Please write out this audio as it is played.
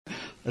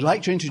I'd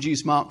like to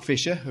introduce Mark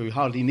Fisher, who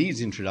hardly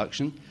needs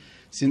introduction,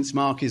 since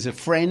Mark is a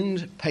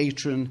friend,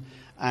 patron,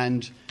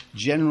 and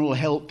general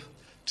help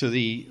to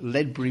the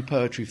Ledbury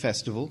Poetry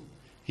Festival.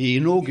 He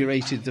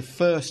inaugurated the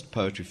first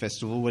Poetry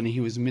Festival when he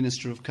was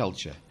Minister of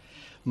Culture.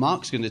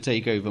 Mark's going to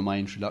take over my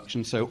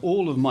introduction, so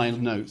all of my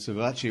notes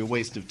are actually a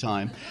waste of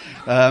time.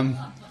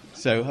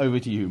 So over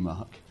to you,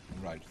 Mark.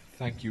 Right.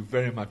 Thank you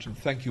very much, and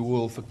thank you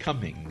all for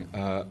coming.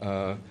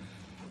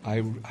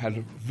 I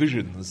had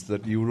visions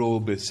that you would all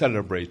be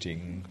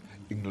celebrating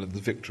England's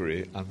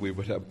victory, and we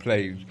would have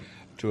played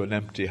to an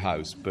empty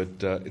house,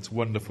 but it's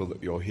wonderful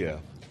that you're here.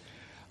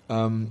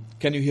 Can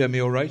you hear me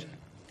all right?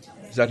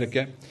 Is that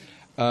okay?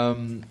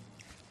 I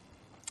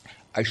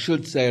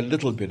should say a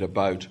little bit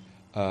about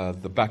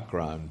the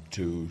background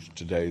to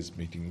today's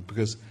meeting,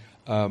 because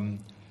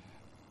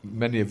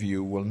many of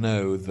you will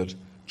know that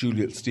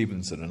Juliet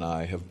Stevenson and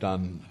I have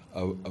done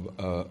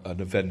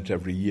an event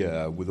every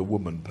year with a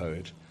woman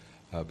poet,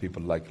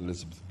 people like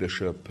Elizabeth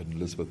Bishop and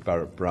Elizabeth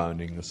Barrett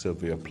Browning and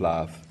Sylvia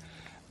Plath.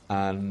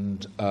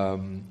 And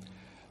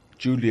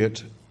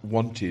Juliet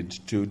wanted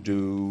to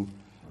do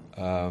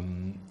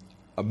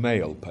a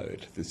male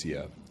poet this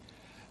year.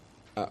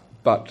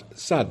 But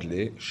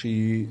sadly,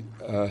 she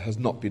has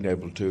not been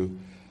able to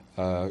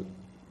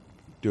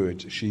do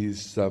it.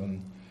 She's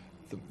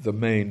the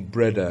main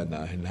bread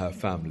earner in her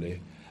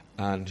family,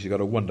 and she's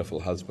got a wonderful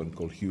husband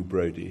called Hugh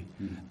Brodie,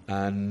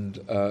 and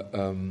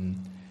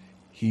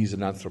he's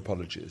an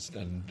anthropologist,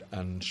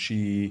 and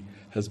she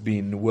has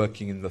been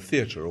working in the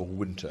theatre all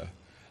winter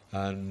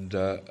and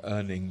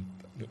earning,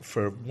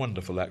 for a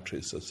wonderful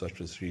actress such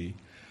as she,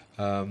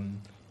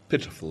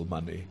 pitiful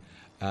money.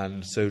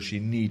 And so she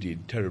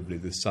needed terribly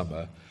this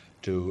summer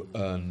to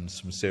earn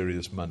some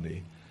serious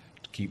money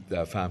to keep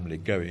their family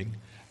going.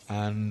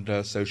 And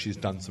so she's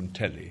done some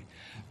telly.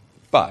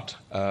 But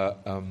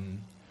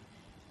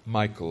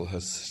Michael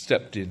has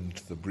stepped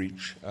into the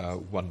breach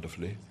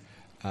wonderfully,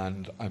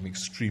 and I'm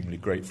extremely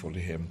grateful to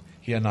him.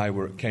 He and I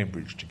were at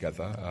Cambridge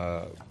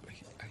together.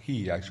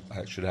 He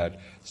actually had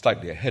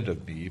slightly ahead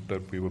of me,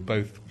 but we were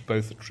both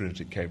at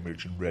Trinity,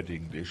 Cambridge, and read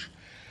English.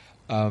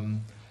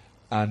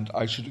 And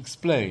I should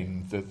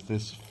explain that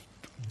this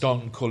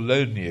Don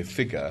Corleone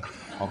figure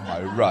on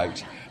my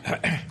right,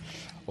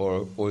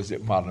 or is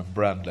it Marlon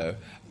Brando?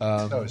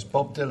 No, it's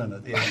Bob Dylan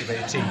at the age of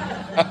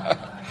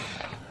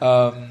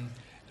 18.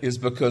 Is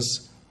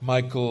because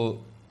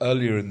Michael,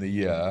 earlier in the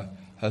year,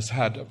 has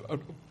had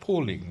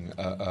appalling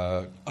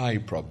eye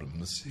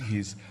problems.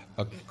 He's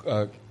a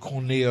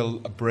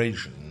corneal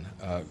abrasion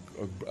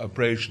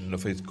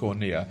of his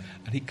cornea,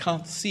 and he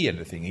can't see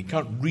anything, he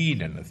can't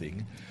read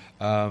anything.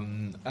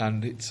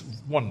 And it's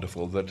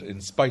wonderful that in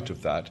spite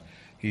of that,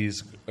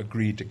 he's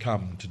agreed to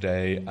come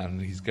today,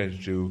 and he's going to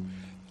do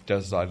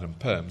Desert Island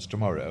Poems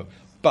tomorrow.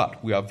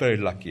 But we are very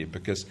lucky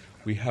because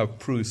we have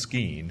Prue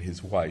Skene,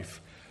 his wife,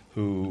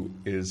 who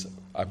is,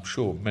 I'm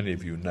sure many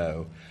of you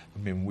know, I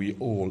mean, we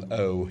all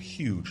owe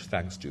huge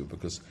thanks to,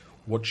 because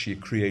what she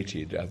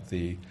created at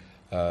the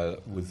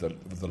with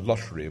the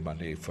lottery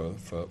money for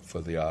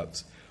the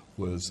arts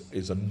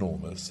is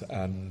enormous,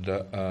 and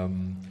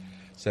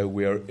so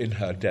we're in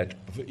her debt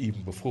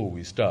even before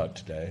we start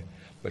today.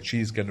 But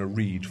she's going to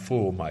read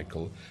for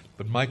Michael.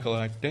 But Michael,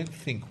 I don't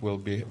think, will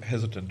be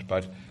hesitant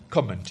about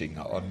commenting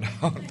on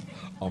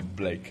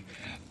Blake.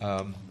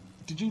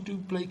 Did you do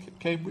Blake at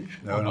Cambridge?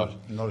 No, not.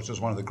 It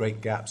was one of the great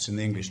gaps in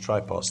the English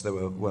tripods. There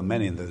were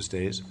many in those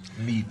days.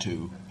 Me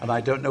too. And I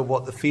don't know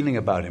what the feeling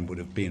about him would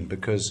have been,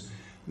 because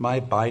my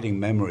abiding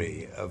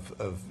memory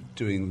of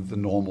doing the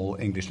normal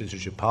English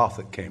literature path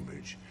at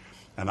Cambridge,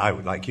 and I,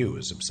 like you,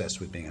 was obsessed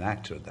with being an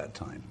actor at that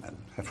time, and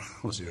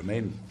obviously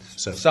remained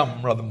so.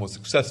 Some rather more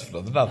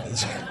successful than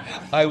others.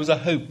 I was a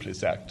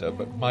hopeless actor,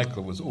 but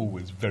Michael was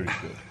always very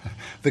good.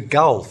 The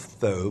gulf,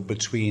 though,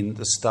 between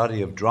the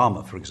study of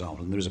drama, for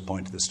example, and there is a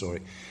point to the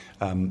story,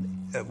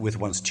 with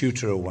one's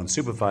tutor or one's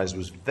supervisor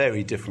was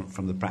very different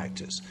from the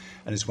practice.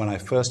 And it's when I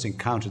first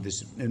encountered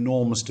this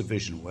enormous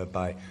division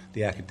whereby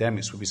the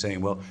academics would be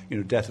saying, well,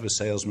 Death of a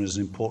Salesman is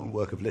an important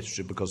work of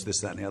literature because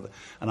this, that, and the other.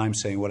 And I'm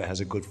saying, well, it has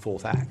a good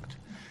fourth act,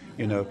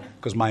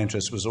 because my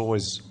interest was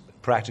always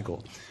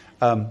practical.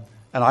 And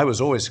I was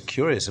always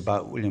curious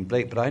about William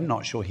Blake, but I'm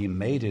not sure he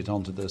made it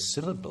onto the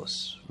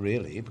syllabus,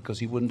 really, because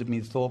he wouldn't have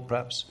been thought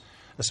perhaps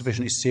a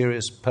sufficiently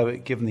serious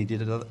poet, given he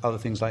did other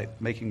things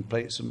like making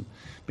plates and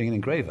being an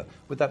engraver.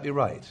 Would that be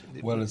right?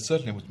 Well, it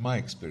certainly was my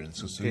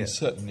experience. So he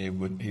certainly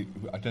would.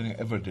 I don't think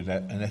ever did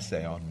an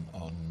essay on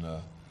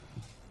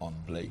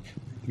Blake.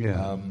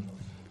 Yeah.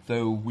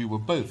 Though we were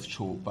both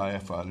taught by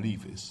F.R.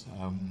 Leavis.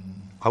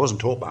 I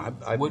wasn't taught by.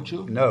 Weren't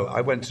you? No,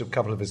 I went to a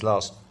couple of his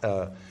last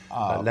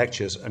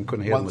lectures and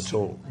couldn't hear them at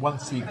all.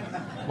 Once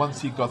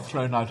he got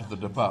thrown out of the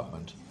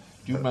department.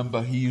 Do you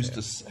remember he used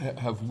to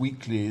have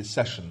weekly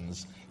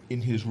sessions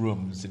in his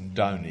rooms in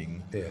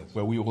Downing,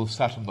 where we all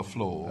sat on the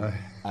floor,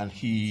 and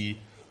he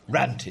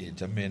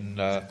ranted. I mean,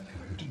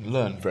 didn't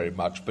learn very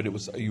much, but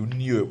you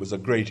knew it was a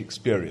great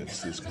experience.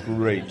 This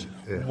great,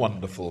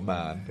 wonderful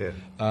man. Yeah.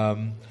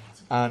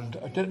 And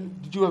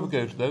did you ever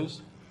go to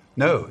those?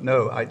 No.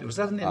 Was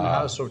that an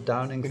in-house or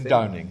Downing in thing?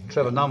 Downing.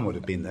 Trevor Nunn would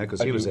have been there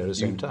because he was there at the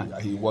same time.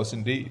 He was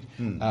indeed.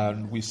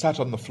 And we sat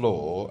on the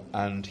floor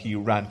and he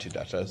ranted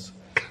at us.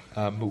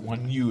 But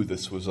one knew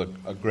this was a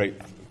great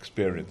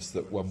experience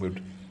that one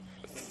would,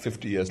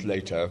 50 years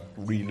later,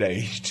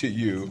 relay to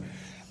you.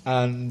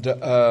 And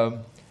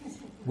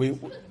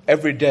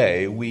every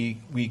day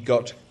we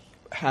got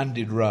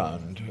handed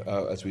round,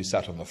 as we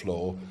sat on the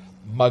floor,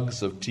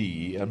 mugs of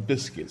tea and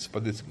biscuits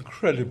by this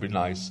incredibly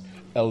nice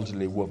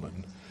elderly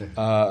woman.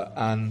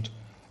 And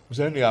it was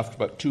only after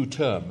about 2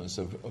 terms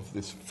of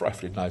this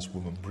frightfully nice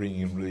woman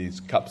bringing in these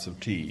cups of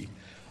tea,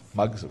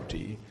 mugs of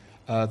tea,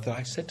 that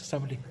I said to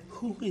somebody,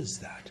 "Who is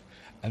that?"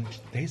 And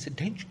they said,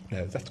 "Don't you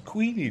know, that's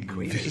Queenie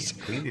Leavis,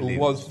 who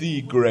was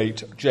the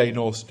great Jane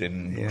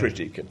Austen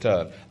critic at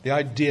turn." The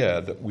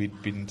idea that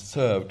we'd been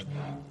served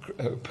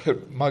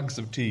mugs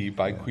of tea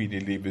by Queenie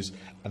Leavis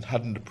and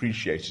hadn't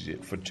appreciated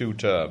it for 2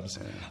 terms,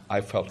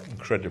 I felt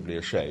incredibly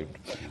ashamed.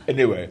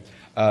 Anyway,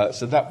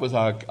 so that was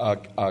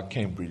our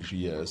Cambridge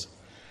years.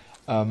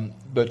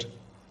 But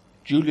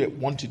Juliet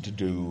wanted to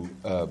do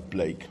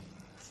Blake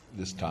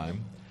this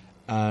time,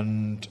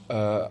 and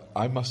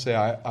I must say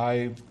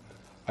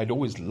I'd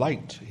always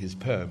liked his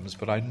poems,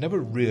 but I never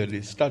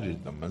really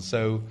studied them, and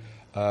so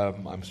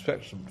I'm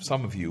expecting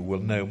some of you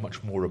will know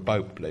much more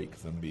about Blake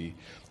than me.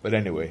 But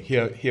anyway,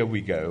 here we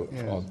go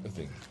on the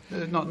thing.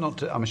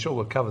 I'm sure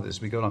we'll cover this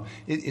as we go along.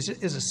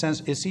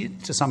 Is he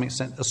to some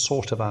extent a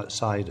sort of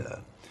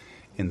outsider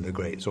in the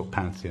great sort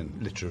of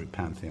literary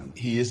pantheon?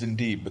 He is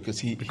indeed, because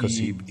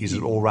he's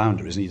an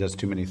all-rounder, isn't he? He does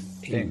too many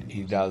things.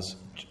 He does.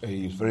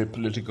 He's very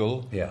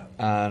political,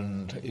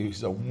 and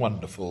he's a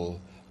wonderful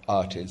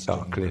artist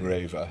and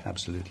engraver.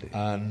 Absolutely.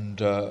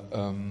 And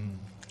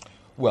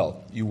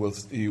well, you will.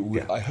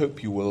 I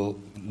hope you will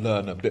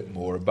learn a bit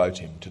more about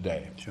him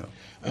today. Sure.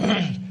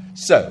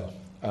 So,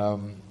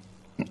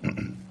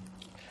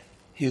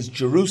 his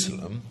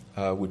Jerusalem,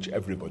 which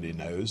everybody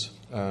knows,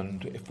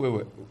 and if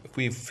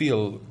we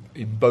feel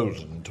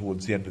emboldened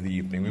towards the end of the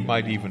evening, we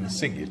might even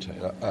sing it.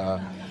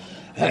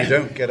 You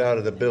don't get out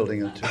of the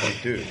building until you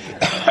do.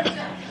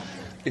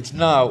 It's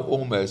now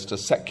almost a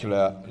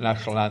secular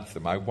national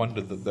anthem. I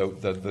wondered that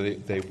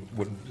they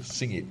wouldn't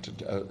sing it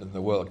in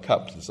the World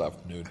Cup this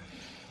afternoon.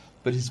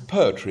 But his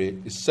poetry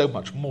is so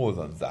much more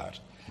than that.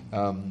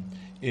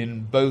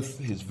 In both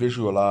his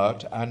visual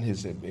art and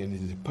in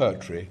his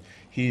poetry,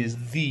 he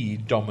is the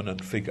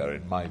dominant figure,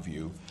 in my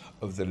view,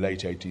 of the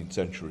late 18th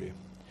century.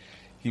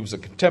 He was a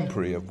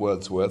contemporary of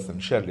Wordsworth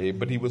and Shelley,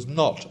 but he was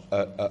not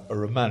a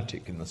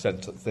romantic in the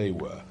sense that they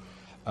were.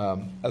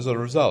 As a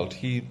result,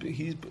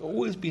 he's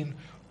always been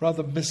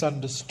rather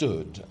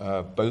misunderstood,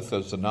 both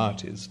as an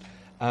artist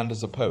and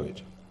as a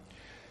poet.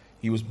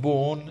 He was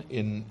born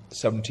in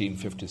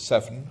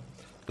 1757,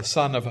 the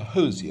son of a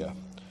hosier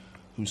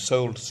who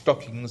sold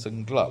stockings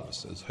and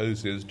gloves, as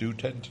hosiers do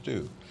tend to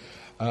do.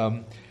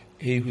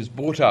 He was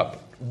brought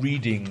up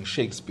reading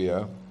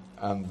Shakespeare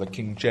and the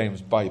King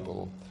James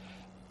Bible,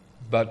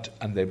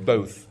 and they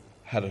both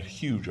had a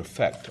huge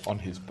effect on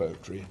his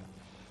poetry.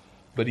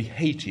 But he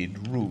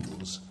hated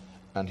rules,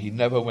 and he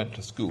never went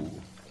to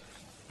school.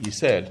 He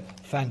said,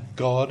 "Thank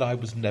God I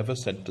was never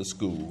sent to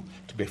school,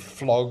 to be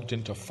flogged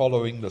into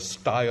following the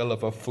style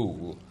of a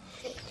fool."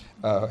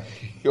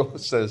 He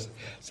also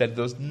said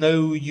there's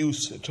no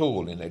use at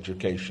all in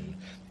education.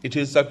 It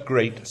is a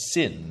great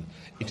sin.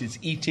 It is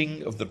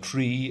eating of the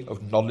tree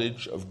of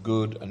knowledge of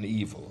good and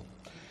evil.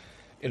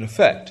 In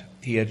effect,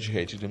 he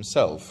educated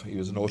himself. He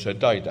was an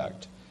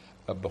autodidact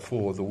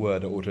before the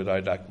word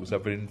autodidact was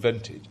ever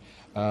invented.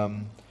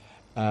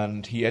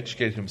 And he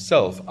educated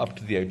himself up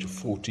to the age of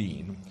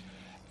 14.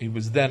 He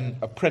was then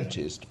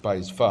apprenticed by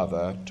his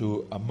father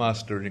to a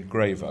master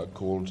engraver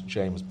called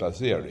James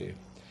Basiri.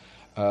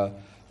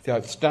 The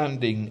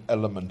outstanding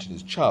element in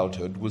his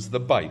childhood was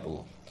the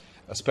Bible,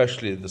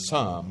 especially the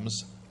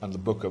Psalms and the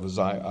book of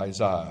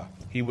Isaiah.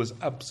 He was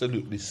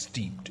absolutely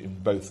steeped in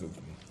both of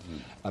them,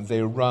 and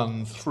they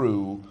run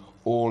through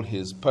all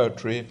his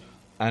poetry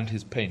and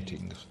his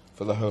paintings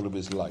for the whole of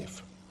his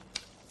life.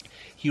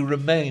 He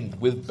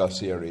remained with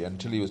Basiri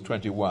until he was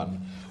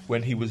 21,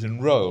 when he was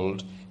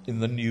enrolled in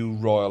the new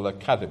Royal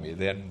Academy,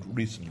 then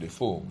recently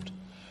formed,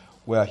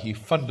 where he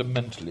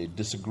fundamentally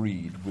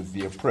disagreed with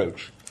the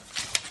approach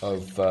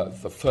of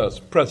the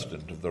first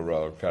president of the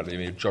Royal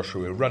Academy,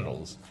 Joshua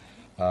Reynolds.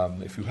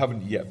 If you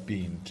haven't yet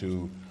been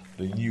to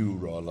the new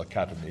Royal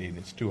Academy in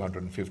its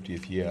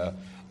 250th year,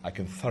 I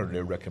can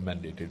thoroughly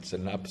recommend it. It's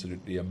an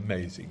absolutely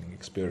amazing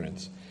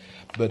experience.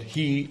 But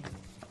he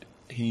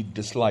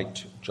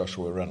disliked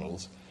Joshua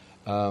Reynolds,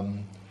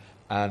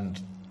 and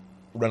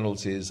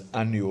Reynolds'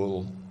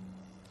 annual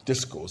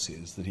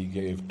discourses that he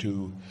gave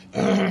to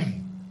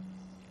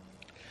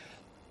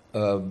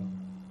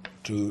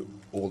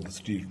all the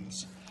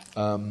students.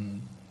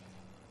 The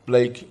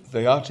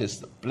artists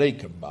that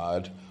Blake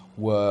admired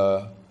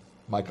were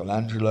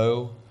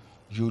Michelangelo,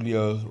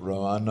 Giulio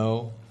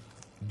Romano,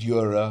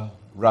 Dürer,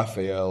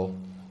 Raphael.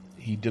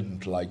 He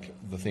didn't like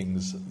the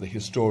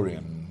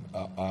historian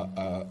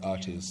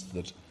artists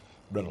that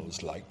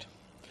Reynolds liked.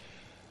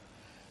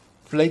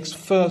 Blake's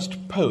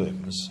first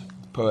poems,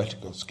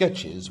 poetical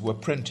sketches, were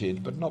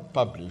printed but not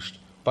published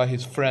by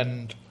his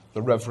friend,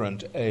 the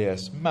Reverend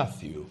A.S.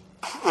 Matthew.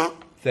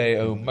 They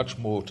owe much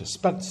more to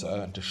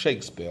Spenser and to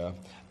Shakespeare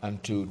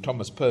and to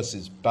Thomas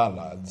Percy's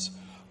ballads,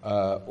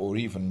 or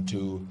even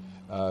to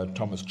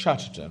Thomas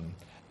Chatterton,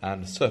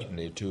 and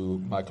certainly to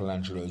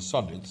Michelangelo's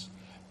sonnets.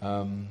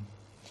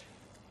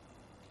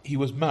 He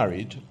was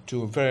married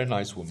to a very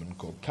nice woman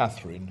called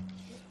Catherine,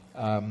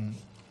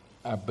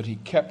 but he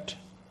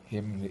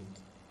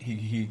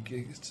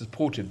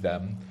supported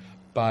them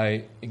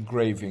by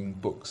engraving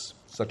books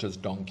such as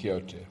Don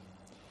Quixote.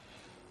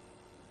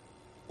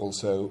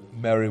 Also,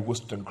 Mary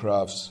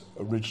Wollstonecraft's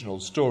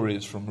original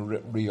stories from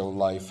real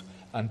life,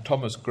 and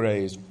Thomas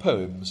Gray's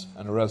poems,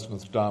 and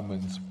Erasmus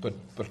Darwin's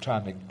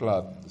Botanic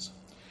Gardens,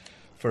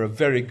 for a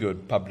very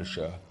good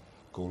publisher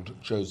called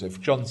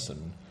Joseph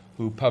Johnson,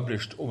 who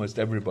published almost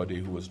everybody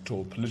who was at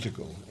all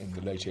political in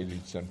the late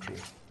 18th century.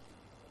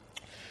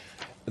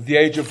 At the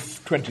age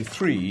of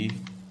 23,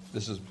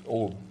 this is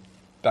all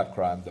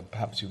background that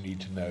perhaps you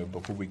need to know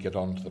before we get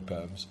on to the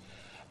poems,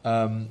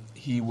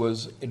 he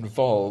was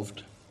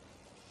involved,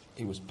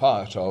 he was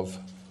part of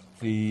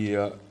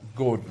the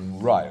Gordon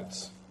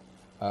riots,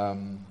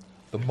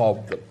 the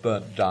mob that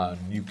burnt down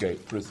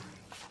Newgate Prison.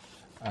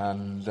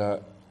 And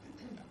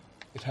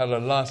it had a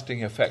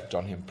lasting effect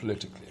on him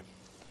politically.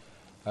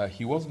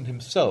 He wasn't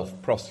himself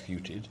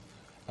prosecuted,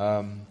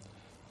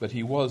 but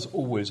he was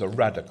always a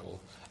radical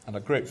and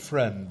a great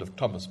friend of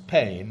Thomas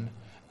Paine,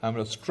 and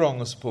a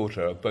strong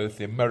supporter of both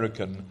the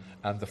American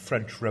and the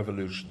French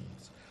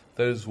revolutions.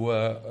 Those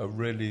were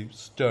really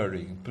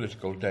stirring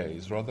political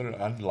days, rather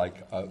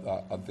unlike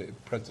the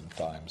present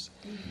times.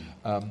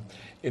 In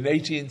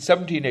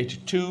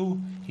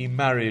 1782, he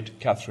married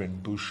Catherine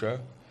Boucher.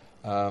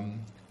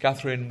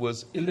 Catherine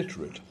was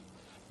illiterate,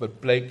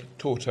 but Blake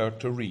taught her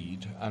to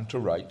read and to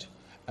write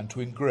and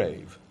to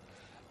engrave,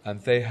 and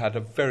they had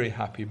a very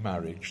happy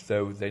marriage,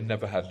 though they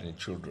never had any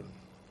children.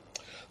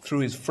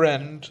 Through his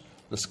friend,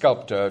 the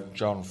sculptor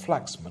John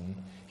Flaxman,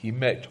 he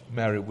met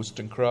Mary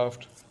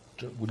Wollstonecraft,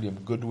 William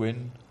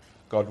Godwin,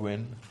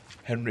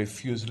 Henry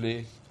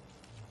Fuseli,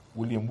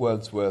 William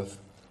Wordsworth,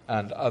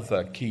 and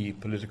other key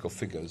political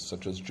figures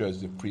such as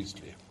Joseph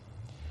Priestley.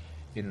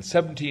 In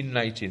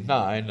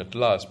 1789, at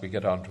last we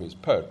get on to his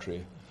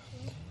poetry,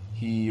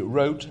 he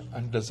wrote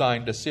and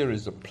designed a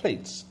series of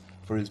plates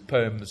for his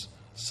poems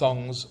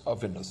Songs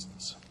of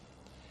Innocence.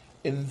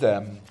 In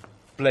them,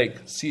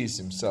 Blake sees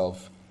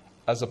himself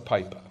as a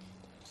piper,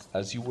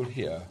 as you will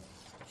hear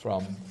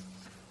from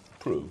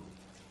Prue.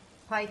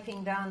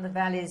 Piping down the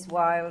valleys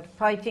wild,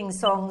 piping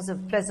songs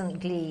of pleasant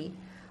glee,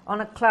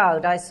 on a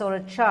cloud I saw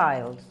a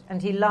child,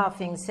 and he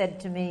laughing said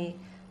to me,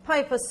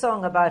 "Pipe a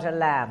song about a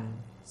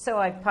lamb." So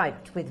I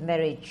piped with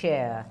merry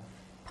cheer,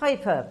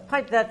 "Piper,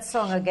 pipe that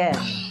song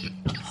again."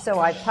 So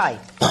I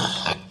piped,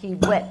 he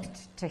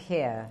wept to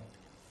hear.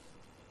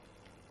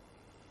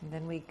 And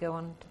then we go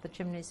on to the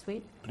chimney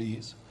sweep.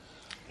 Please.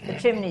 The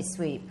chimney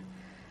sweep.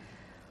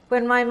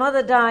 When my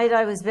mother died,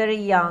 I was very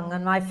young,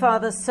 and my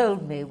father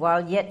sold me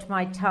while yet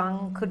my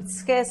tongue could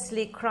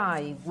scarcely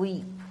cry,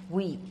 "Weep,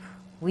 weep,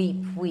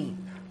 weep, weep."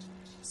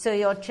 So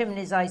your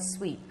chimneys I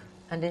sweep,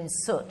 and in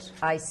soot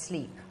I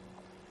sleep.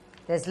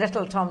 There's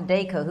little Tom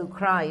Dacre who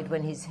cried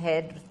when his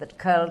head, that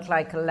curled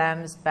like a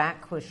lamb's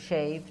back, was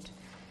shaved.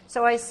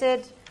 So I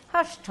said,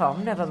 "Hush,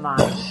 Tom, never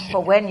mind, for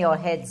when your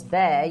head's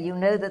bare, you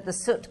know that the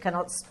soot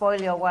cannot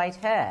spoil your white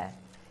hair."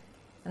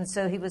 And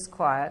so he was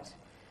quiet.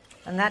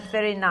 And that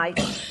very night,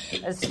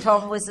 as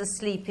Tom was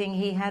a-sleeping,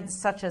 he had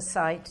such a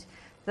sight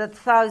that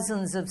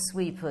thousands of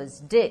sweepers,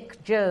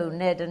 Dick, Joe,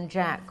 Ned, and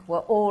Jack, were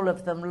all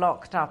of them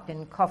locked up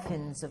in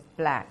coffins of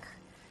black.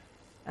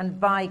 And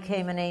by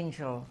came an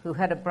angel who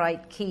had a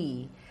bright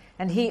key,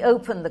 and he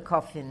opened the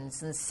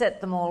coffins and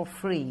set them all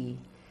free.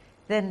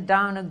 Then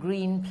down a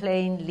green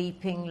plain,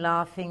 leaping,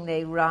 laughing,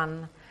 they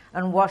run,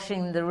 and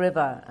washing the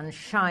river and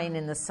shine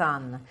in the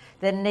sun.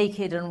 Then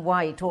naked and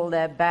white, all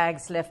their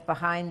bags left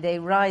behind, they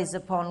rise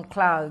upon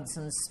clouds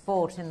and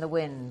sport in the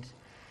wind.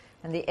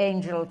 And the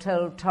angel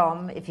told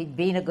Tom if he'd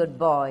been a good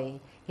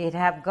boy, he'd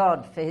have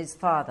God for his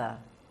father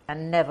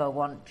and never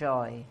want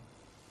joy.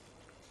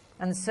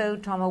 And so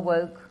Tom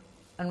awoke,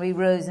 and we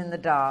rose in the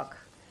dark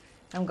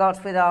and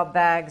got with our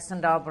bags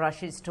and our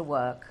brushes to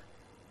work.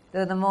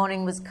 Though the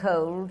morning was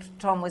cold,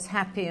 Tom was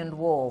happy and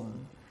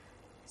warm.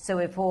 So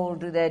if all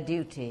do their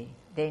duty,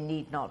 they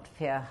need not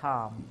fear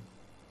harm.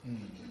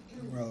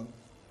 Well,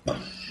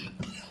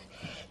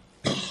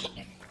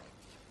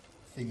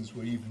 things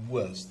were even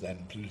worse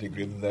then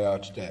politically than they are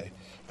today.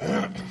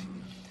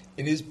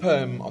 In his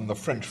poem on the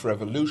French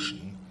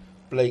Revolution,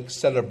 Blake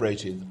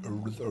celebrated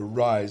a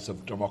rise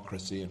of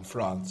democracy in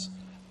France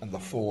and the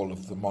fall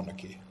of the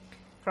monarchy.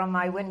 From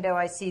my window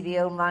I see the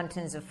old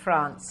mountains of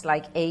France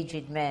like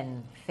aged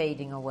men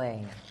fading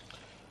away.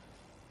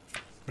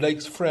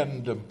 Blake's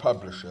friend and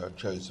publisher,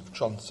 Joseph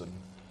Johnson,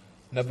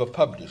 never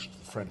published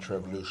the French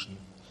Revolution.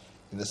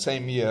 In the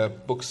same year,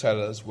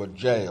 booksellers were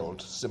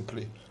jailed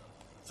simply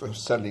for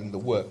selling the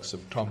works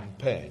of Tom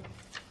Paine.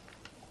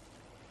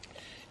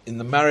 In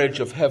The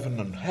Marriage of Heaven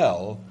and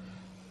Hell,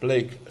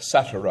 Blake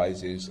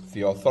satirises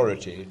the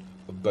authority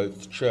of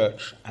both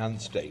church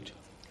and state.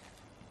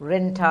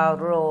 Rintau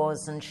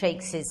roars and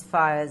shakes his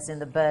fires in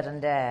the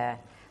burdened air.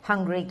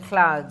 Hungry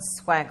clouds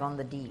swag on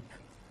the deep.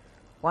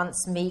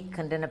 Once meek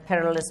and in a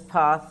perilous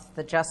path,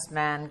 the just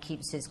man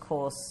keeps his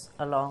course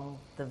along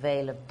the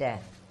vale of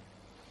death.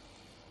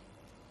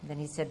 Then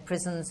he said,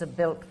 prisons are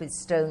built with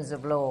stones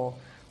of law,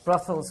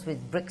 brothels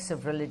with bricks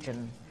of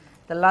religion.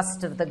 The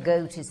lust of the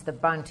goat is the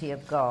bounty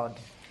of God.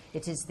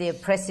 It is the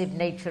oppressive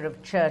nature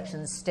of church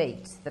and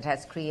state that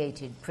has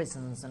created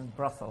prisons and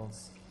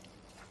brothels.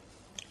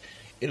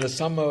 In the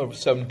summer of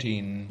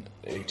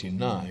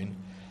 1789,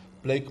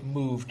 Blake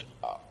moved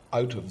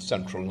out of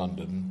central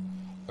London,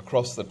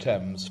 across the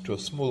Thames, to a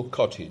small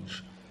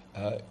cottage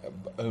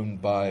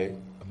owned by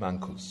a man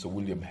called Sir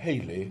William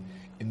Hayley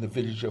in the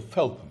village of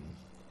Felpham.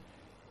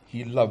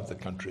 He loved the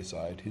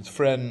countryside. His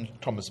friend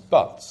Thomas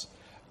Butts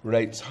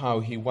relates how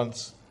he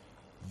once,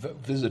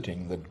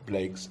 visiting the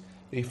Blakes,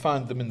 he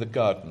found them in the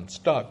garden,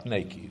 stark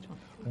naked,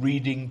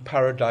 reading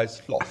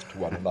Paradise Lost to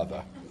one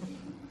another.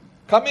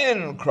 "Come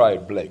in,"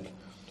 cried Blake.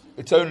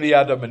 "It's only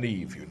Adam and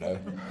Eve, you know."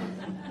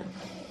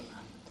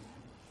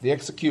 The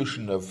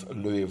execution of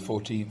Louis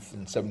XIV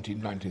in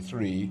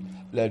 1793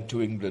 led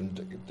to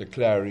England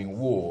declaring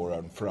war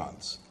on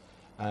France.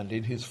 And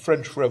in his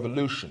French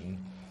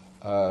Revolution,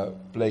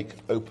 Blake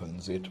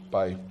opens it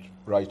by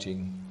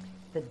writing,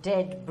 "The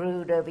dead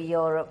brood over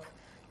Europe,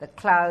 the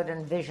cloud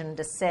and vision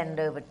descend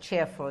over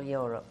cheerful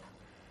Europe.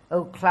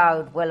 O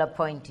cloud well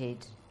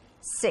appointed,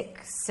 sick,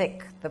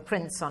 sick, the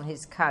prince on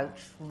his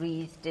couch,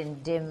 wreathed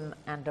in dim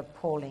and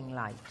appalling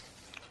light."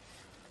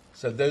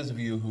 So those of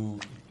you who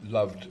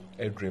loved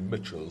Adrian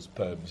Mitchell's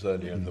poems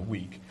earlier in the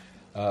week,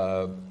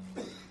 the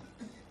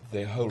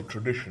whole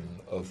tradition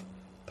of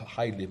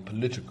highly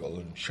political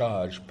and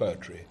charged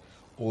poetry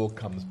all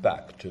comes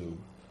back to,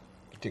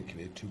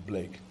 particularly to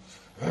Blake.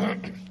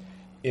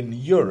 In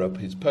Europe,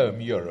 his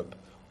poem Europe,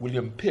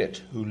 William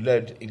Pitt, who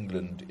led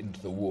England into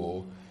the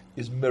war,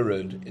 is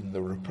mirrored in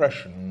the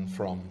repression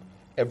from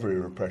every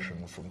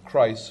repression from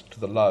Christ to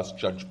the Last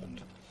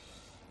Judgment.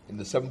 In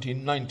the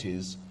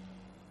 1790s,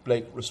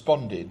 Blake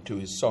responded to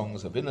his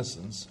songs of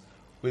innocence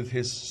with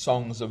his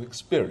songs of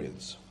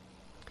experience.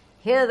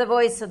 Hear the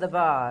voice of the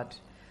bard,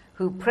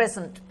 who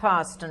present,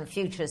 past, and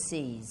future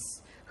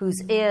sees,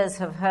 whose ears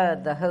have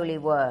heard the holy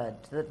word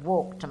that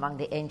walked among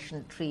the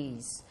ancient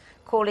trees,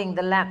 calling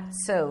the lapped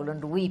soul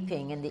and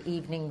weeping in the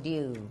evening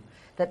dew,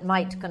 that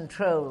might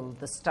control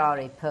the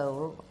starry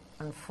pole,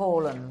 and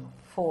fallen,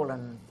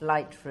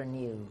 light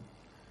renew.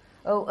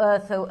 O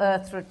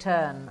earth,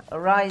 return,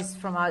 arise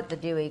from out the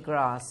dewy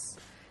grass.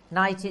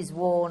 Night is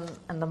worn,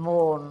 and the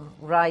morn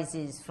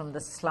rises from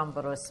the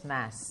slumberous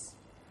mass.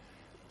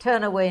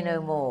 Turn away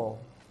no more.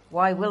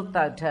 Why wilt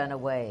thou turn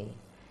away?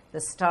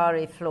 The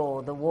starry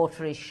floor, the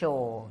watery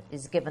shore,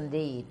 is given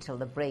thee till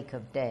the break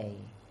of day.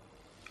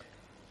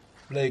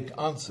 Blake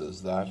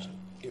answers that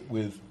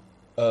with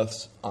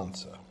Earth's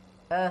answer.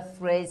 Earth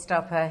raised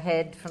up her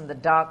head from the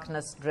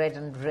darkness dread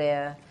and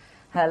drear.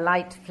 Her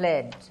light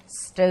fled,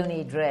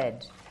 stony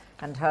dread,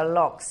 and her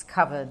locks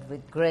covered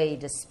with grey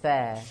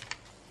despair.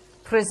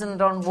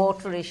 Prisoned on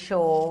watery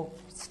shore,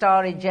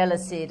 starry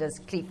jealousy does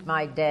keep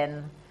my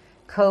den.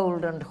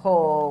 Cold and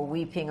hoar,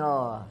 weeping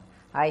o'er,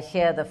 I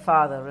hear the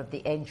father of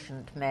the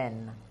ancient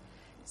men.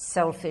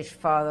 Selfish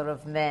father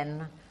of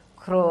men,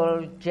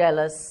 cruel,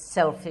 jealous,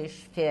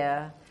 selfish,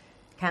 fear,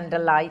 can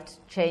delight,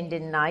 chained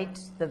in night,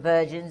 the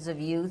virgins of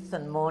youth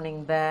and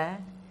morning bear?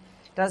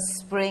 Does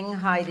spring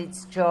hide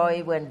its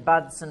joy when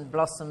buds and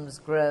blossoms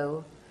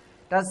grow?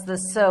 Does the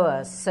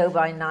sower sow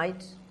by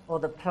night, or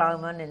the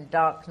ploughman in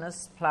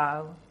darkness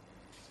plough?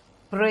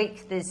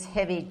 Break this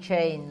heavy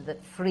chain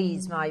that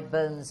frees my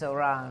bones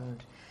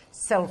around,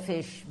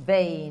 selfish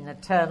bane,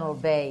 eternal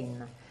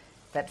bane,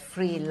 that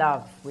free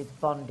love with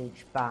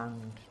bondage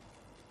bound.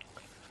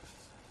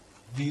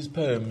 These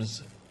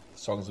poems,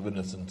 Songs of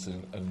Innocence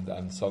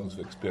and Songs of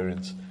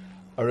Experience,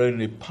 are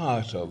only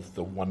part of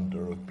the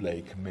wonder of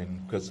Blake. I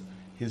mean, because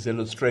his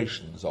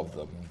illustrations of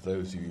them,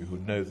 those of you who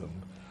know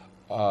them,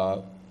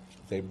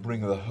 they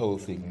bring the whole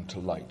thing to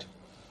light.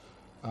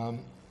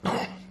 In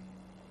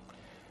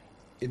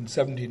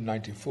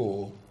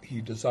 1794, he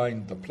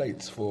designed the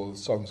plates for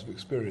Songs of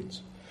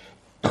Experience.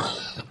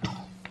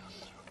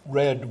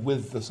 Read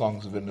with the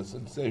Songs of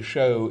Innocence, they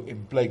show,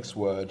 in Blake's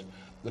word,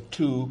 the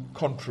two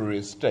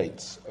contrary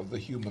states of the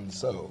human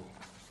soul.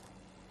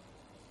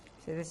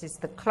 So this is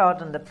the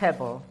clod and the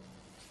pebble.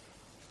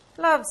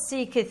 Love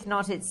seeketh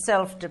not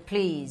itself to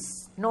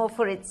please, nor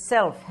for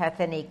itself hath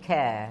any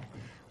care,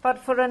 but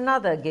for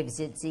another gives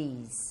its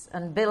ease,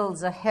 and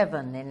builds a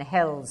heaven in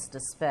hell's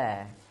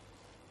despair.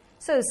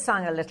 So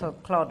sung a little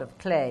clod of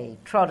clay,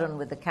 trodden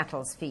with the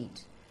cattle's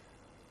feet.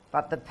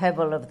 But the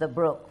pebble of the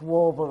brook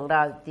warbled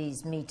out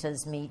these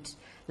meters meet.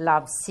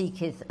 Love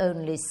seeketh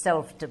only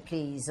self to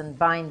please, and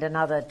bind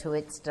another to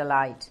its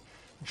delight,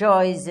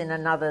 joys in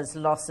another's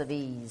loss of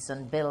ease,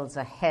 and builds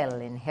a hell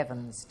in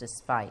heaven's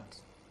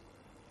despite.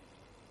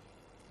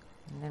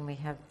 And then we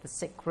have the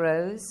sick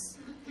rose.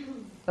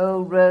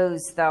 O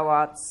rose, thou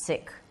art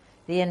sick.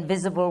 The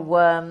invisible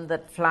worm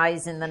that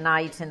flies in the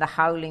night in the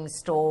howling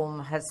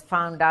storm has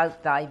found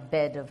out thy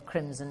bed of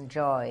crimson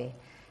joy,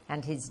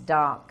 and his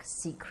dark,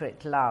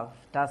 secret love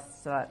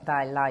doth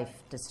thy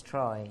life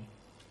destroy.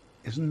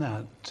 Isn't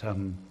that...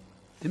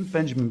 didn't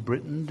Benjamin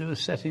Britten do a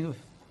setting of...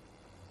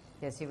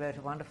 Yes, he wrote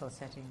a wonderful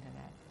setting to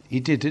that. He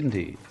did, didn't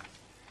he?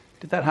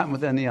 Did that happen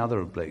with any other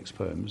of Blake's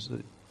poems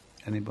that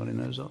anybody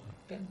knows of?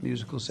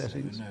 Musical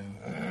settings? No.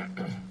 I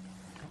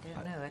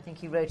don't know. I think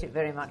he wrote it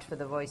very much for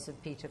the voice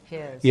of Peter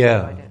Pears.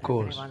 Yeah, so I don't of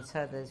course. know if anyone's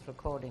heard those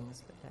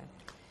recordings.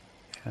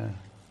 But,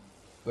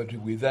 But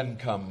we then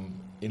come,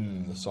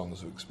 in the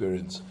Songs of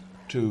Experience,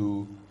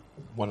 to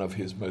one of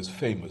his most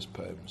famous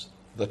poems,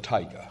 The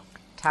Tiger.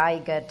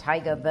 Tiger,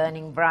 tiger,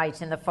 burning bright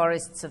in the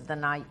forests of the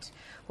night,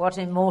 what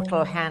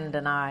immortal hand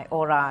and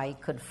I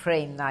could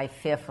frame thy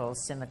fearful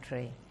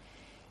symmetry?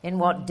 In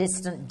what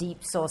distant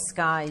deeps or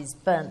skies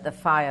burnt the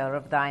fire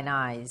of thine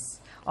eyes?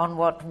 On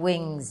what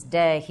wings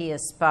dare he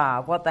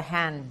aspire? What the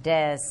hand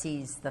dare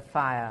seize the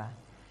fire?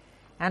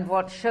 And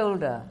what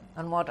shoulder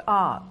and what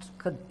art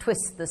could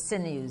twist the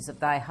sinews of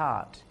thy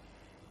heart?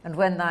 And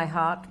when thy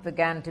heart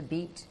began to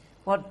beat,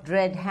 what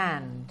dread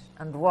hand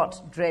and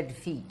what dread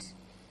feet?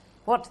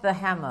 What the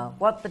hammer,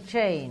 what the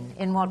chain?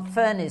 In what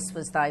furnace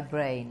was thy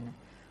brain?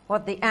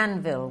 What the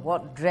anvil,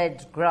 what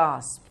dread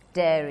grasp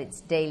dare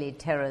its daily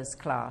terrors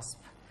clasp?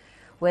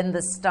 When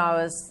the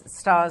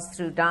stars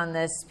threw down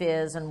their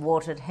spears and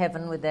watered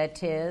heaven with their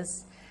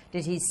tears,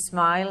 did he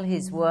smile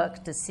his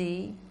work to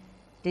see?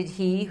 Did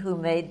he who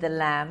made the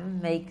lamb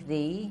make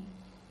thee?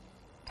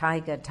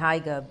 Tiger,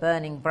 tiger,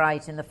 burning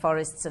bright in the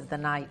forests of the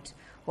night,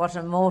 what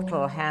a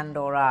mortal hand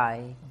or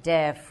eye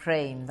dare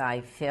frame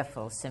thy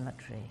fearful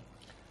symmetry?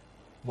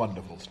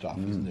 Wonderful stuff,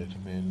 isn't it?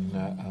 I mean,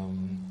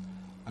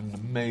 an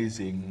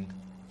amazing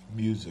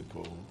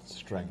musical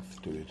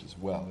strength to it as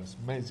well. It's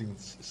amazing,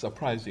 it's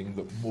surprising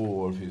that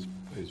more of his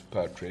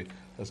poetry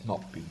has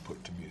not been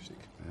put to music.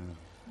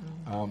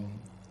 Yeah.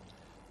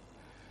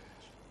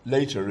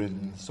 Later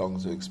in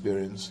Songs of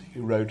Experience, he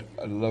wrote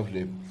a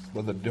lovely,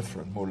 rather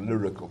different, more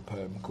lyrical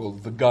poem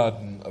called The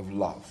Garden of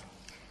Love.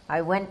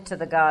 I went to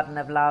the Garden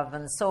of Love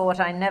and saw what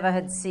I never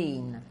had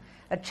seen.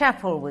 A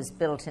chapel was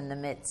built in the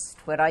midst,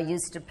 where I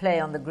used to play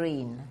on the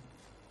green.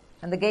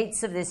 And the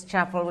gates of this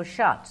chapel were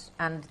shut,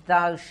 and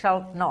thou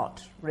shalt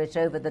not writ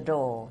over the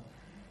door.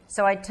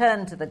 So I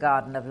turned to the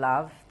Garden of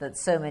Love, that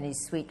so many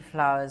sweet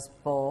flowers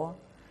bore,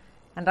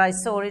 and I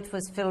saw it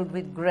was filled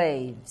with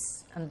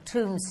graves, and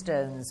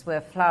tombstones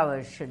where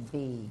flowers should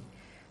be,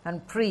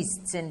 and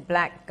priests in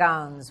black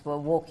gowns were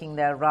walking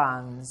their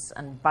rounds,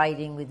 and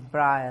biding with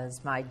briars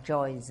my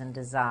joys and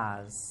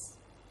desires.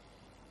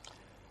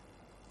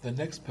 The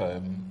next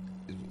poem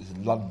is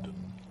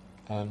London,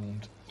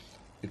 and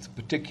it's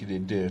particularly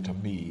dear to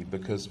me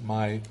because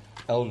my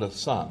elder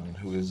son,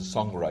 who is a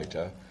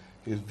songwriter,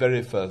 his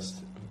very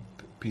first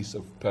piece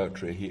of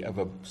poetry he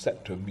ever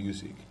set to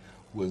music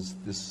was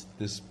this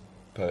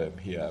poem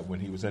here when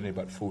he was only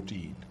about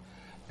 14.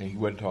 And he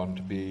went on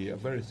to be a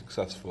very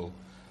successful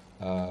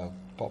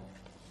pop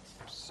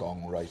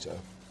songwriter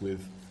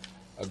with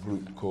a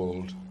group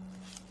called...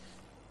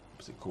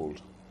 What's it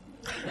called?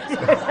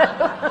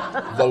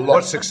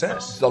 What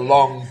success? The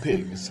Long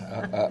Pigs.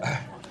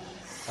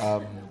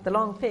 The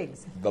Long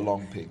Pigs. The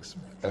Long Pigs,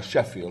 a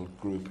Sheffield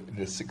group in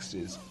the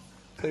 60s.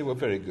 They were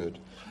very good.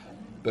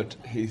 But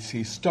he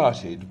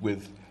started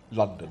with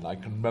London. I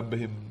can remember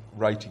him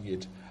writing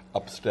it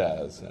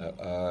upstairs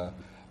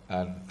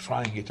and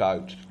trying it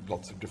out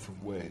lots of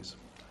different ways.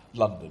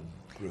 London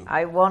grew.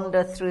 I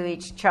wander through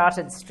each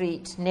chartered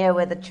street, near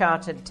where the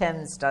chartered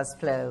Thames does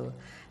flow,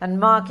 and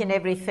mark in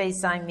every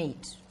face I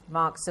meet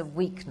marks of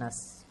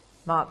weakness,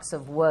 marks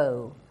of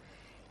woe.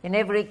 In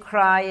every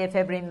cry of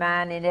every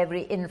man, in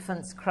every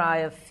infant's cry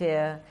of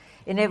fear,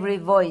 in every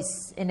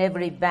voice, in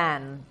every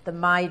band, the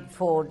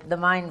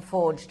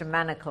mind-forged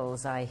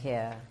manacles I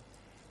hear.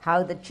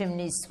 How the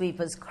chimney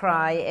sweepers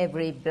cry,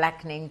 every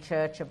blackening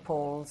church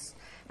appalls,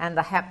 and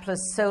the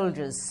hapless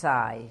soldier's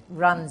sigh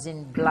runs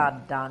in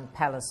blood down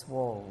palace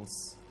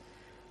walls.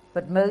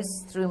 But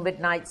most through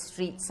midnight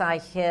streets I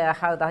hear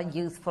how the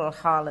youthful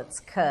harlot's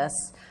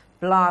curse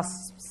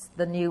blasts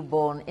the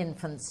newborn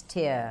infant's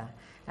tear,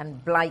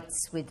 and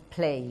blights with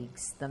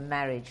plagues the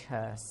marriage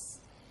hearse.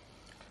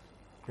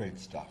 Great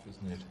stuff,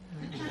 isn't it?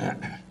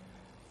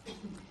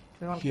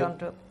 We want to go on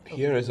to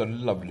here is a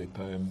lovely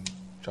poem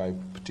which I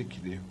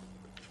particularly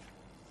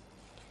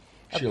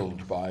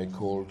chilled by,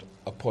 called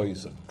A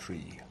Poison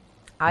Tree.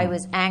 I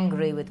was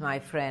angry with my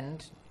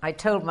friend. I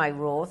told my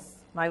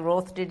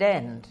wrath did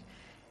end.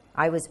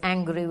 I was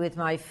angry with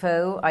my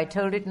foe. I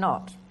told it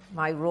not.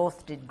 My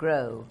wrath did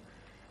grow.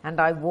 And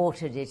I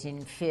watered it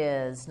in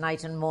fears,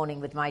 night and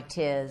morning with my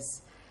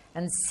tears,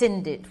 and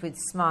sinned it with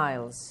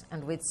smiles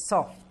and with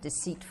soft,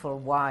 deceitful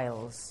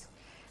wiles.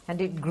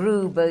 And it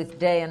grew both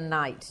day and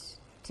night,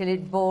 till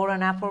it bore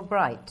an apple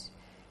bright,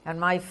 and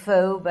my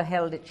foe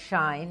beheld it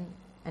shine,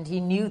 and he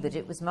knew that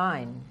it was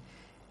mine,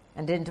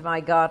 and into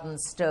my garden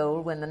stole,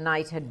 when the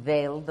night had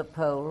veiled the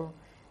pole,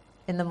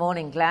 In the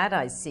morning glad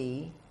I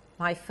see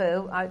my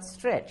foe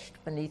outstretched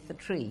beneath the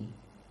tree.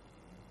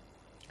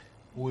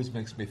 Always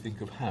makes me think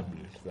of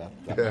Hamlet,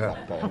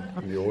 that poem.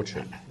 In the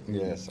orchard.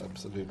 Yes,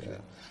 absolutely.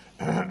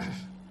 How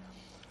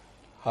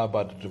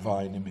about a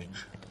divine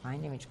image?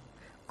 Divine image.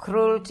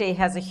 Cruelty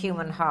has a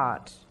human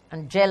heart,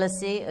 and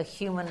jealousy a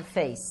human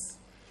face.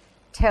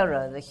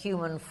 Terror the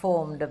human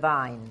form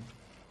divine,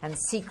 and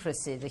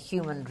secrecy the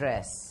human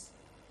dress.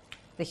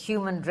 The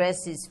human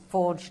dress is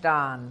forged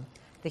iron,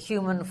 the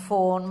human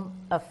form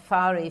a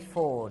fiery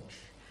forge,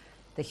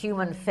 the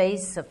human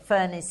face a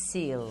furnace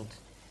sealed,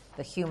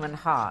 the human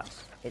heart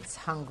its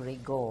hungry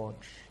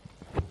gorge.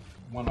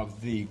 One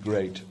of the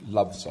great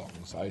love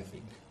songs, I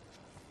think.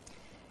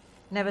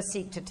 Never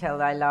seek to tell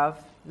thy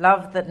love,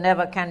 love that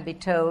never can be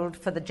told,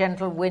 for the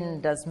gentle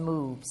wind does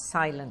move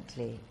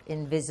silently,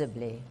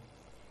 invisibly.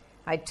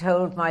 I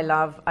told my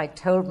love, I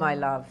told my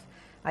love,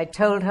 I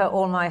told her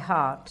all my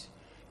heart,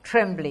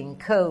 trembling,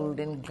 cold,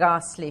 in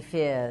ghastly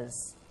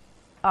fears.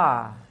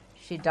 Ah,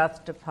 she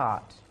doth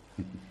depart.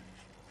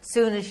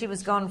 Soon as she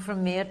was gone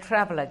from me, a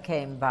traveller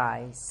came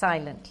by,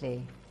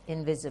 silently,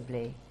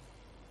 invisibly.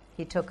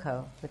 He took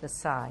her with a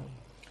sigh.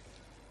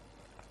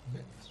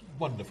 It's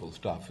wonderful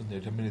stuff, isn't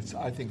it? I mean,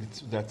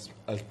 that's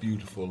as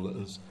beautiful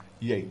as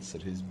Yeats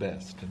at his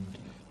best, and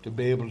to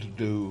be able to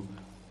do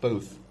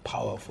both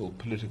powerful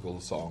political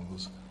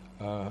songs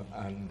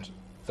and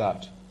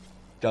that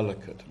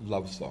delicate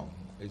love song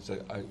is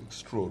an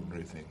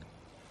extraordinary thing.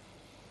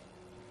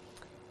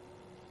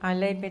 I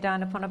laid me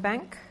down upon a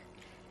bank.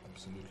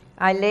 Absolutely.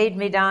 I laid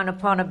me down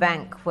upon a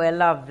bank where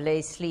love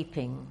lay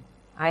sleeping.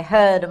 I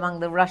heard among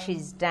the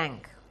rushes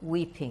dank,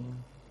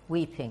 weeping,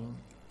 weeping.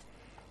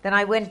 Then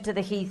I went to the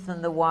heath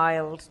and the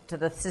wild, to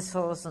the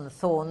thistles and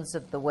thorns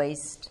of the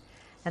waste,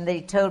 and they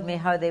told me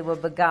how they were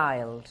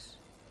beguiled,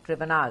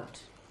 driven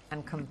out,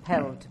 and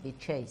compelled to be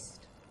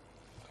chased.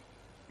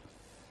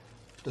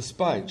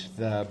 Despite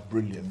their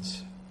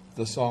brilliance,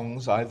 the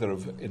songs, either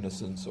of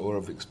innocence or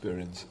of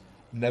experience,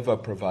 never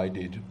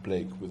provided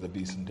Blake with a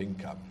decent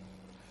income.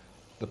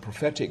 The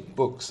prophetic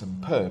books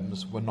and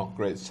poems were not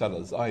great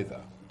sellers either,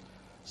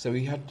 so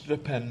he had to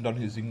depend on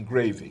his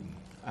engraving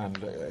and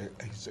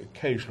his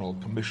occasional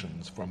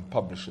commissions from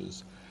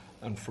publishers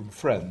and from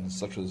friends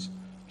such as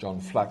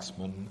John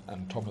Flaxman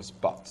and Thomas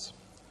Butts.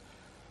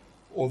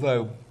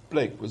 Although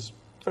Blake was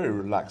very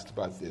relaxed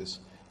about this,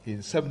 in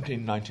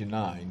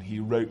 1799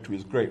 he wrote to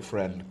his great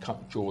friend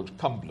George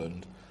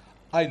Cumberland,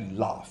 "I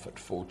laugh at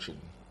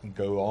fortune and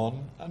go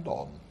on and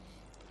on."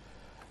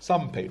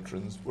 Some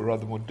patrons were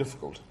rather more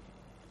difficult.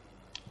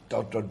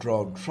 Dr.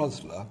 Drod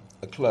Trusler,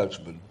 a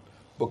clergyman,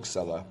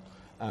 bookseller,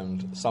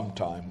 and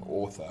sometime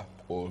author,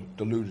 or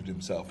deluded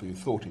himself who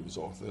thought he was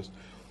author,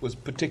 was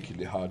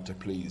particularly hard to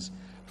please,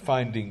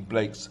 finding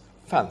Blake's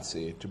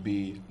fancy to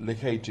be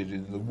located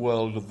in the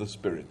world of the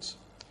spirits.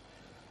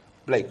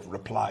 Blake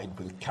replied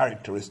with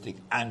characteristic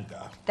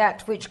anger,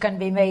 That which can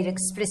be made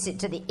explicit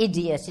to the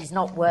idiot is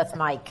not worth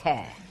my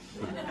care.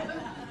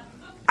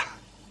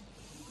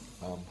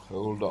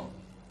 Hold on.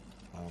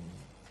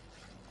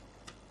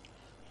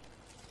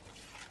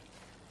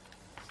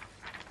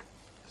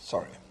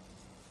 Sorry.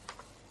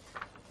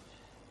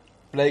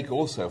 Blake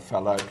also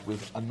fell out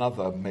with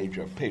another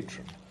major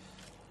patron,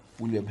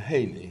 William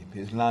Haley,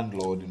 his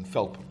landlord in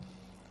Felpham.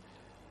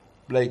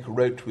 Blake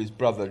wrote to his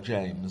brother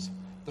James,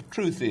 "The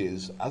truth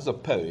is, as a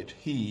poet,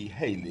 he,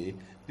 Haley,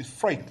 is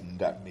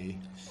frightened at me,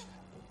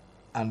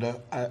 and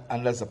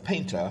as a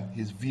painter,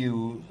 his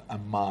views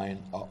and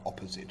mine are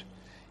opposite.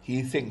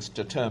 He thinks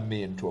to turn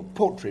me into a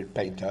portrait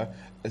painter,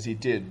 as he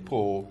did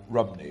poor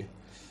Rumney,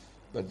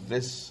 but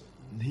this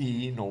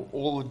he nor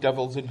all the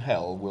devils in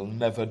hell will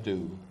never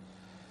do."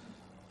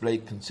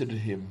 Blake considered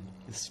him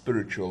his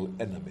spiritual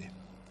enemy.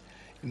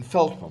 In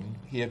Felpham,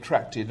 he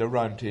attracted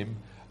around him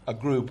a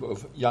group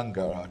of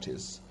younger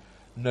artists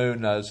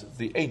known as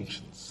the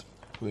Ancients,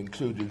 who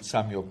included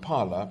Samuel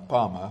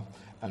Palmer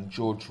and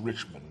George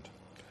Richmond.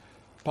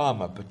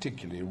 Palmer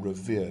particularly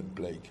revered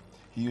Blake.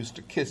 He used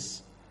to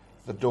kiss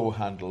the door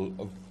handle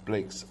of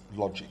Blake's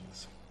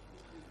lodgings.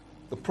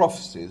 The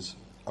prophecies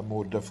are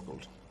more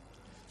difficult,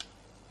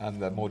 and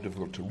they're more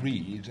difficult to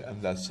read,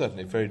 and they're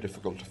certainly very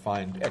difficult to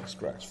find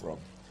extracts from,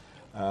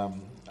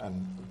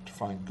 and to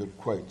find good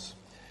quotes.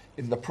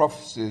 In the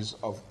prophecies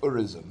of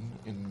Urizen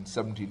in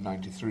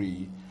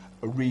 1793,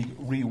 a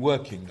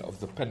reworking of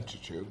the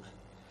Pentateuch,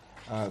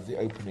 the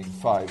opening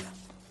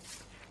 5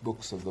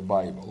 books of the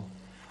Bible,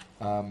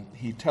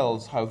 he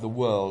tells how the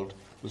world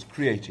was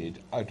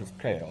created out of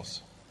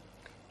chaos.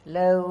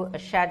 Lo, a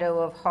shadow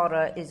of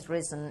horror is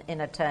risen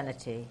in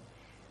eternity,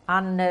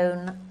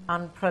 unknown,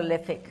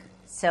 unprolific,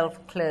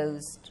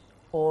 self-closed,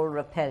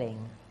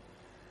 all-repelling.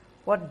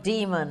 What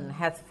demon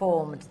hath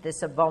formed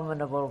this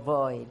abominable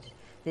void,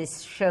 this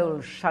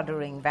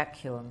soul-shuddering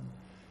vacuum?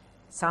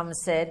 Some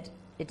said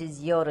it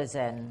is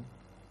Urizen,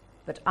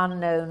 but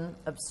unknown,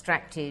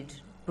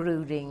 abstracted,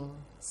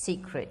 brooding,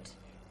 secret,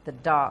 the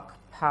dark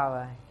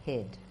power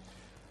hid.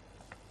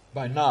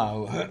 By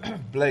now,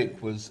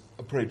 Blake was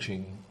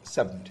approaching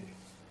 70.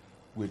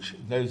 which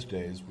in those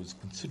days was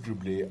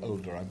considerably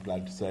older, I'm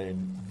glad to say,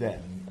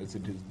 then as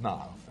it is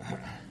now.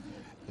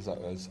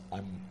 as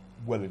I'm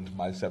well into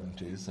my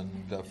 70s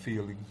and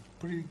feeling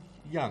pretty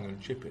young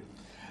and chippy.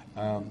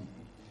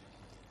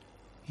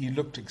 He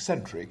looked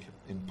eccentric,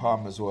 in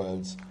Palmer's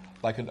words,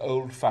 like an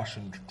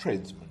old-fashioned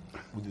tradesman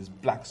with his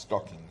black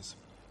stockings,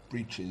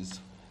 breeches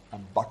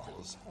and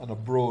buckles, and a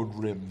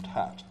broad-rimmed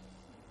hat.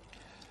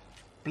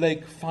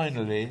 Blake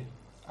finally,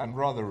 and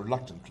rather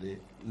reluctantly,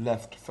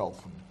 left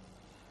Feltham,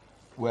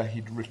 where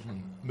he'd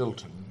written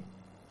Milton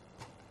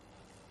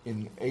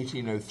in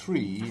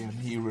 1803, and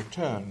he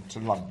returned to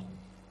London.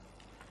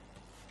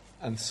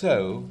 And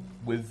so,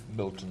 with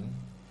Milton,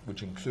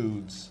 which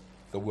includes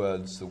the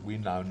words that we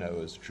now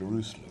know as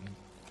Jerusalem,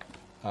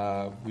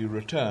 we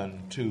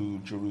return to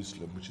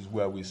Jerusalem, which is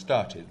where we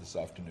started this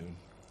afternoon.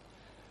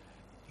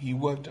 He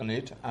worked on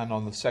it and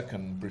on the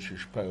second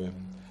British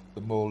poem,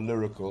 the more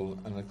lyrical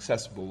and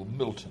accessible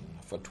Milton,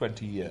 for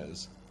 20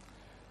 years.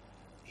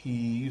 He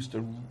used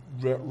to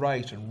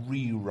write and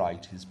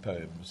rewrite his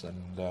poems,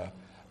 and a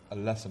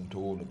lesson to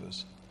all of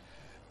us.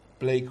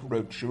 Blake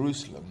wrote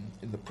Jerusalem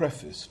in the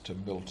preface to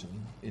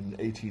Milton in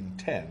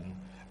 1810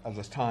 at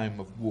a time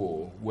of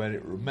war, where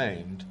it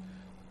remained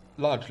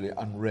largely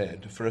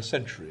unread for a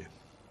century,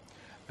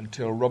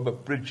 until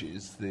Robert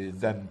Bridges, the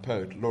then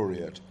poet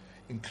laureate,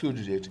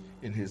 included it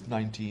in his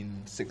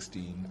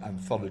 1916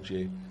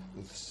 anthology,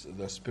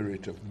 The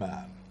Spirit of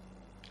Man.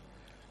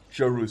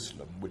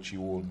 Jerusalem, which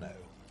you all know.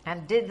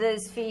 And did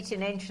those feet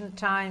in ancient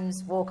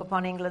times walk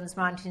upon England's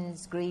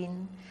mountains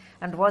green?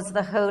 And was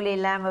the holy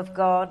Lamb of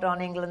God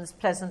on England's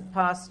pleasant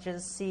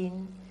pastures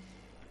seen?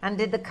 And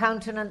did the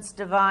countenance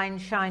divine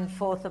shine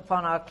forth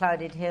upon our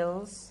clouded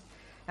hills?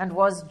 And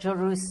was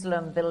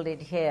Jerusalem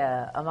builded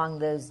here among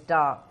those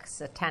dark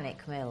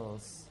satanic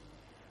mills?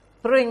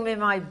 Bring me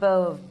my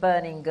bow of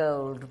burning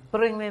gold,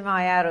 bring me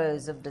my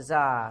arrows of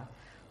desire,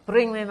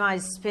 bring me my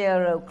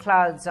spear, O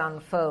clouds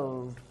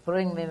unfold,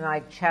 bring me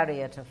my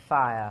chariot of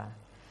fire.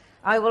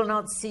 I will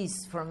not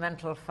cease from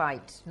mental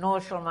fight, nor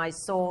shall my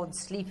sword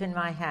sleep in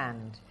my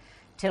hand,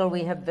 till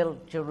we have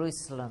built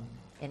Jerusalem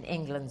in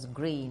England's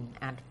green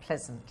and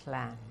pleasant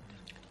land.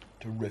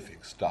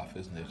 Terrific stuff,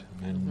 isn't it?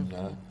 I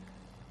mean,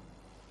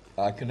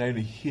 I can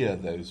only hear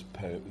those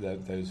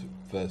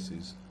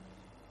verses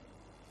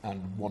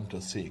and want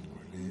to sing,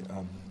 really.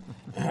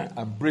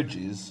 And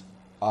Bridges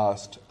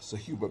asked Sir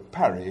Hubert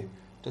Parry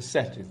to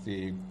set it,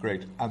 the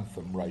great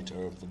anthem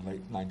writer of the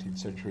late 19th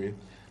century,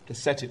 to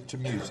set it to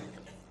music.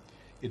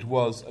 It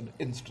was an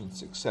instant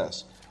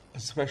success,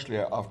 especially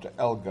after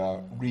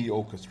Elgar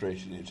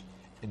reorchestrated it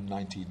in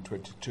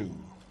 1922.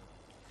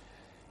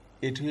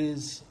 It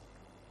is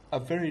a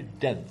very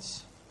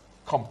dense,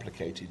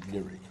 complicated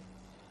lyric.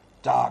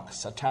 Dark,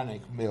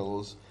 satanic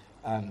mills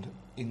and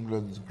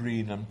England's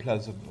green and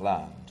pleasant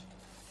land,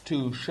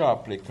 two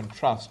sharply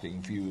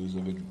contrasting views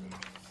of England.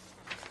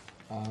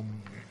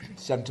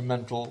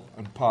 Sentimental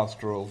and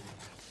pastoral,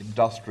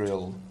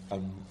 industrial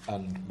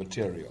and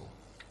material.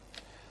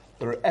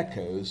 There are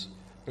echoes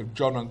of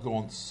John o'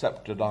 Gaunt's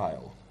Sceptred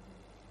Isle.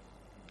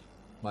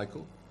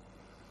 Michael?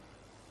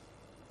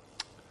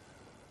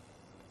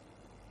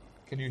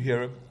 Can you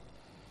hear him?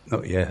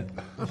 Not yet.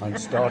 I haven't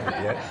started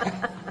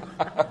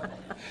yet.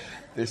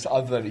 This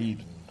other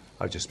Eden.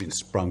 I've just been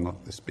sprung on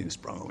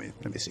me.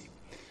 Let me see.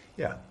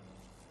 Yeah.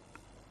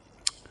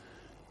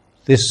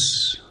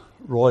 This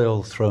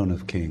royal throne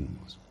of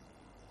kings,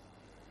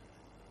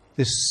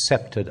 this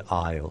sceptred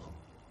isle,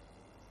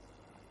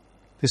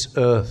 this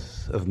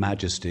earth of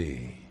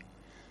majesty,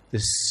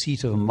 this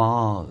seat of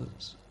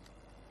Mars,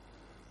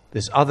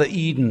 this other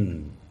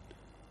Eden,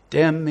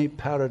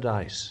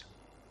 demi-paradise,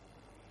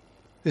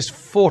 this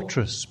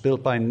fortress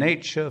built by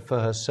nature for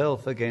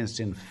herself against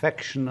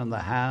infection and the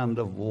hand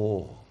of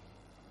war,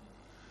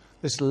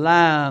 this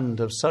land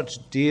of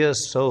such dear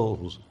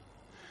souls,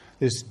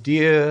 this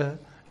dear,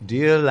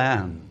 dear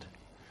land,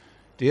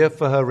 dear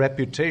for her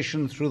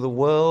reputation through the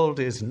world,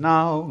 is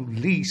now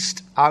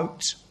leased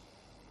out.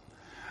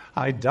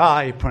 I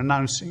die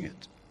pronouncing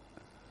it,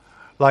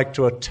 like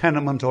to a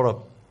tenement or a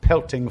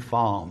pelting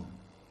farm.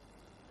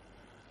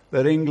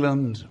 That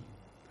England,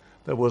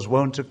 that was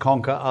wont to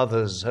conquer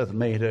others, hath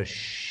made a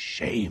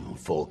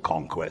shameful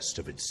conquest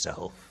of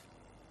itself.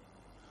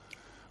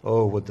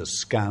 Oh, would the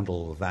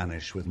scandal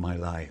vanish with my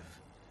life?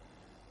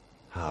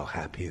 How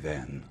happy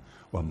then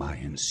were my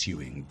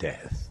ensuing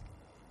death.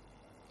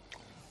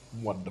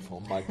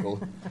 Wonderful,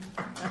 Michael.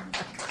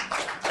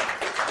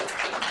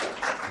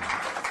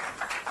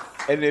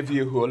 Any of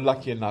you who are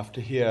lucky enough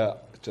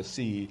to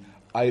see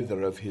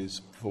either of his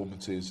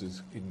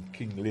performances in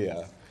King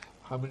Lear,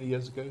 how many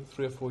years ago?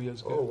 3 or 4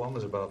 years ago? Oh, one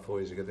was about 4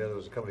 years ago, the other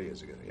was a couple of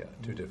years ago. Yeah,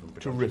 two different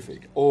productions.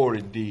 Terrific. Or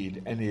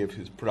indeed any of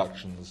his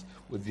productions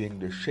with the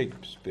English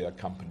Shakespeare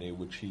Company,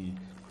 which he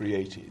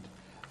created,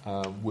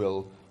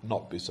 will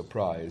not be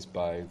surprised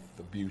by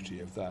the beauty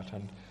of that.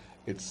 And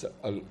it's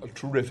a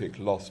terrific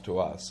loss to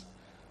us.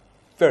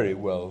 Very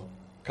well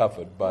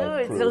covered by No,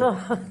 it's Prue a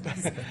lot.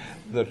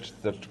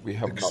 that we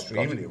have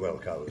Extremely not well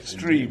covered. got.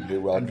 Extremely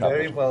well and covered.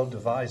 very well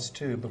devised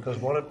too, because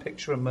what a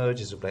picture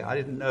emerges of Blake. I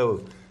didn't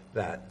know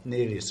that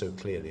nearly so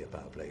clearly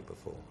about Blake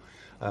before.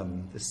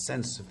 The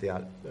sense of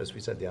as we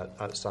said, the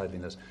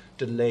outsideliness,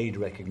 delayed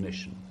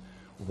recognition,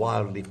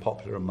 wildly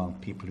popular among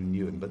people who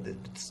knew him, but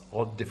it's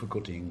odd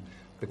difficulty in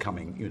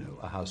becoming,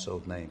 a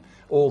household name.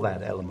 All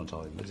that element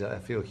of him. I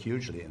feel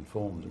hugely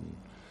informed and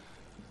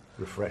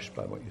refreshed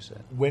by what you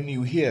said. When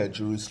you hear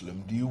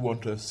Jerusalem, do you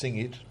want to sing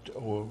it,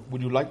 or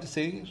would you like to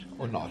sing it,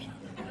 or not?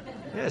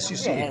 Yes, you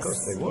see, of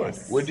course they would.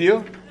 Yes. Would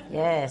you?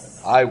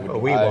 Yes. I would.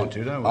 Well, we want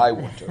to, don't we? I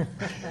want to.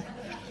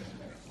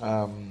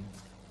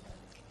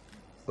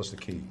 What's the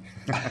key?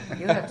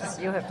 You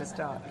have to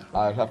start.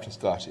 I'll have to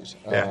start it.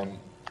 Yeah.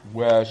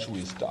 Where should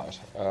we start?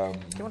 Do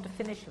you want to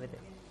finish with it?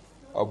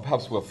 Oh,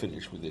 perhaps we'll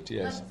finish with it,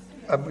 yes.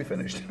 Have we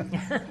finished?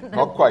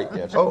 Not quite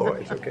yet. Oh,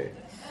 right, okay.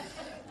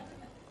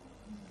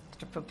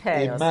 To prepare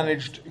He yourself.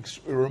 managed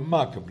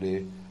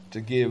remarkably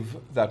to give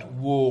that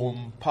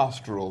warm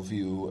pastoral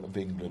view of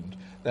England,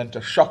 then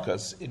to shock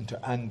us into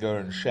anger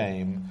and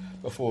shame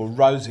before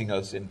rousing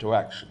us into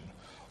action,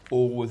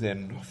 all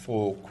within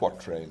 4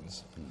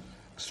 quatrains.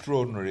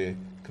 Extraordinary,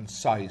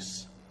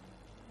 concise,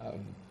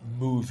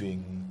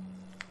 moving,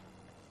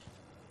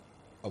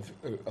 of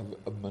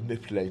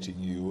manipulating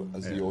you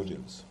as the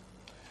audience.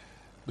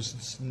 It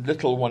was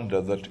little wonder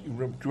that, do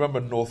you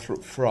remember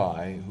Northrop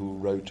Frye, who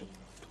wrote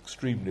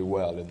extremely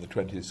well in the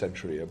 20th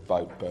century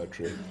about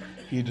poetry?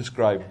 He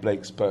described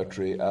Blake's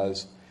poetry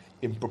as,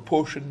 in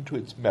proportion to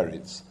its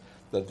merits,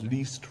 the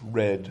least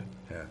read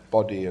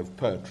body of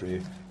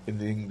poetry in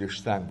the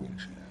English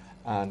language.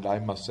 And I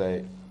must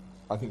say,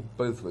 I think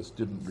both of us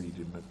didn't read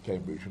him at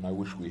Cambridge, and I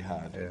wish we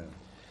had. Yeah.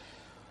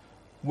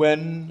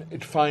 When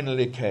it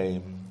finally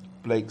came,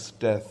 Blake's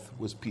death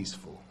was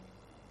peaceful.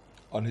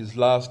 On his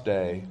last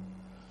day,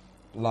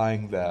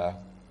 lying there,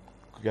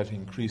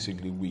 getting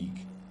increasingly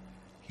weak,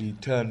 he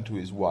turned to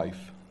his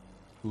wife,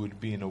 who had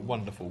been a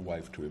wonderful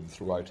wife to him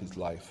throughout his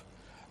life,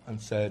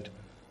 and said,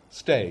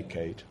 "Stay,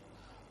 Kate,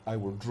 I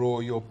will draw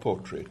your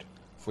portrait,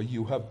 for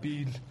you have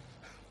been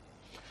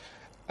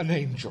an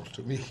angel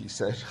to me," he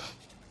said.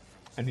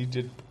 And he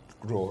did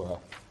draw her.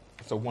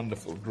 It's a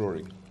wonderful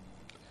drawing.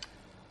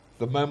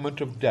 The moment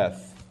of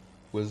death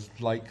was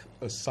like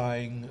a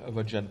sighing of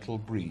a gentle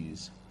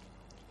breeze.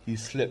 He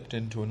slipped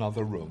into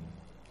another room,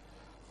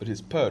 but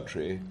his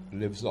poetry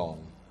lives on,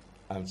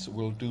 and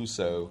will do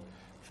so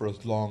for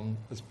as long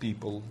as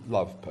people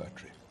love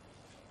poetry.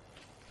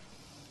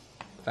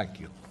 Thank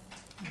you.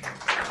 What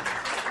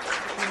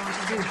do you want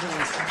to do,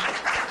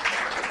 Joyce?